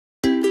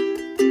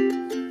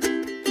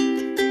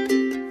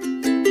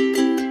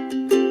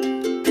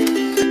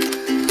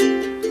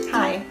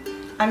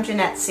I'm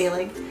Jennette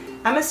Selig.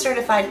 I'm a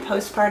certified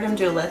postpartum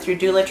doula through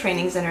Doula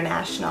Trainings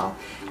International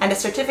and a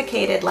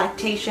certificated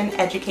lactation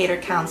educator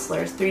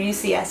counselor through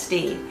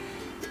UCSD.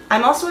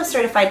 I'm also a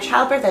certified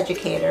childbirth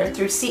educator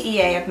through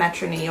CEA of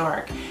Metro New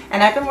York,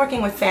 and I've been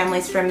working with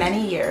families for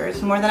many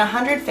years, more than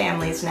 100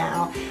 families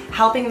now,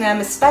 helping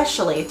them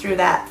especially through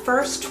that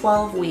first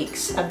 12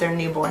 weeks of their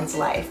newborn's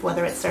life,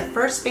 whether it's their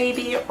first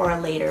baby or a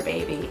later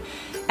baby.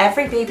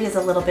 Every baby is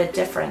a little bit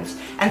different,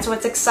 and so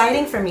it's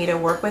exciting for me to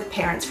work with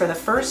parents for the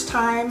first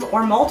time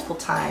or multiple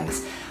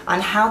times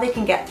on how they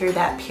can get through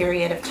that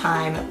period of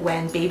time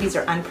when babies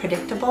are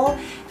unpredictable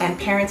and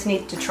parents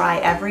need to try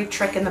every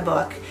trick in the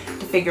book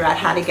to figure out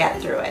how to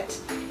get through it.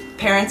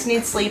 Parents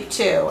need sleep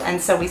too,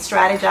 and so we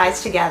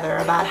strategize together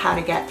about how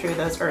to get through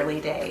those early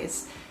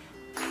days.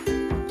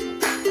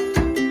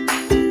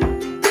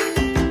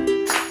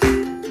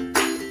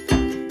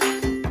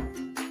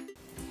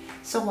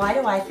 So why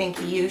do I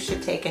think you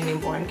should take a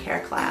newborn care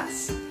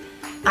class?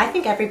 I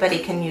think everybody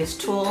can use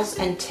tools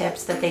and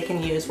tips that they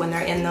can use when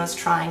they're in those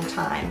trying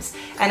times.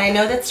 And I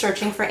know that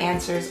searching for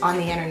answers on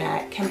the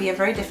internet can be a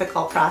very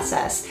difficult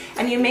process.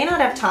 And you may not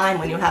have time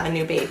when you have a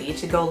new baby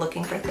to go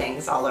looking for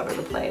things all over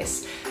the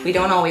place. We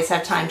don't always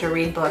have time to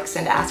read books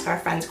and ask our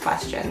friends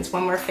questions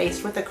when we're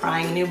faced with a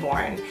crying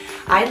newborn.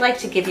 I'd like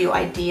to give you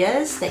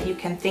ideas that you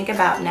can think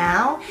about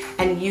now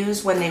and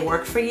use when they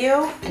work for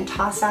you and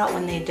toss out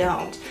when they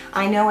don't.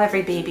 I know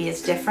every baby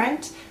is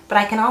different, but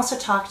I can also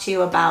talk to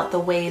you about the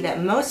way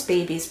that most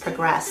babies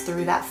progress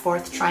through that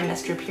fourth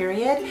trimester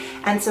period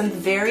and some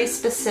very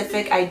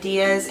specific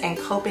ideas and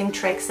coping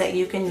tricks that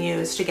you can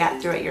use to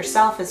get through it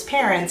yourself as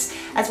parents,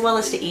 as well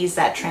as to ease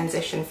that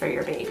transition for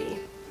your baby.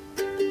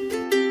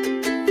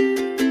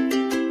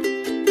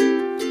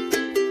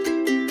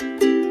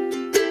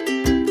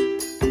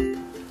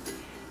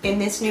 In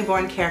this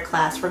newborn care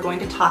class, we're going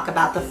to talk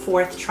about the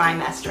fourth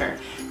trimester,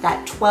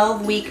 that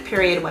 12-week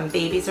period when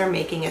babies are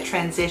making a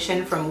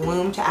transition from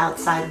womb to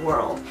outside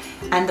world,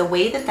 and the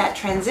way that that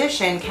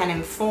transition can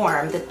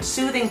inform the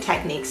soothing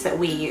techniques that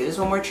we use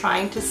when we're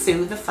trying to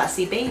soothe a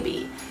fussy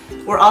baby.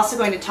 We're also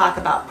going to talk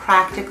about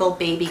practical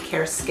baby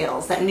care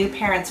skills that new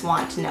parents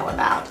want to know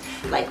about,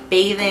 like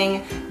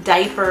bathing,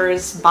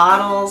 diapers,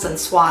 bottles, and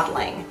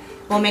swaddling.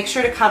 We'll make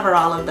sure to cover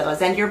all of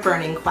those and your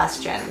burning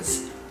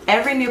questions.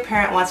 Every new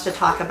parent wants to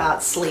talk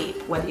about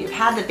sleep, whether you've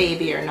had the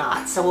baby or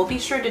not, so we'll be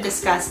sure to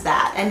discuss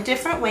that and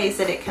different ways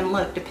that it can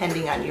look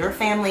depending on your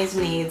family's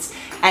needs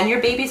and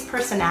your baby's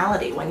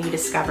personality when you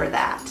discover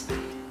that.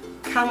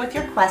 Come with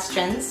your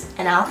questions,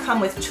 and I'll come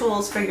with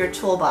tools for your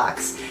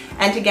toolbox,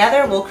 and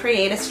together we'll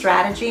create a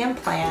strategy and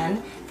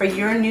plan for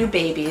your new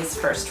baby's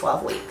first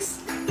 12 weeks.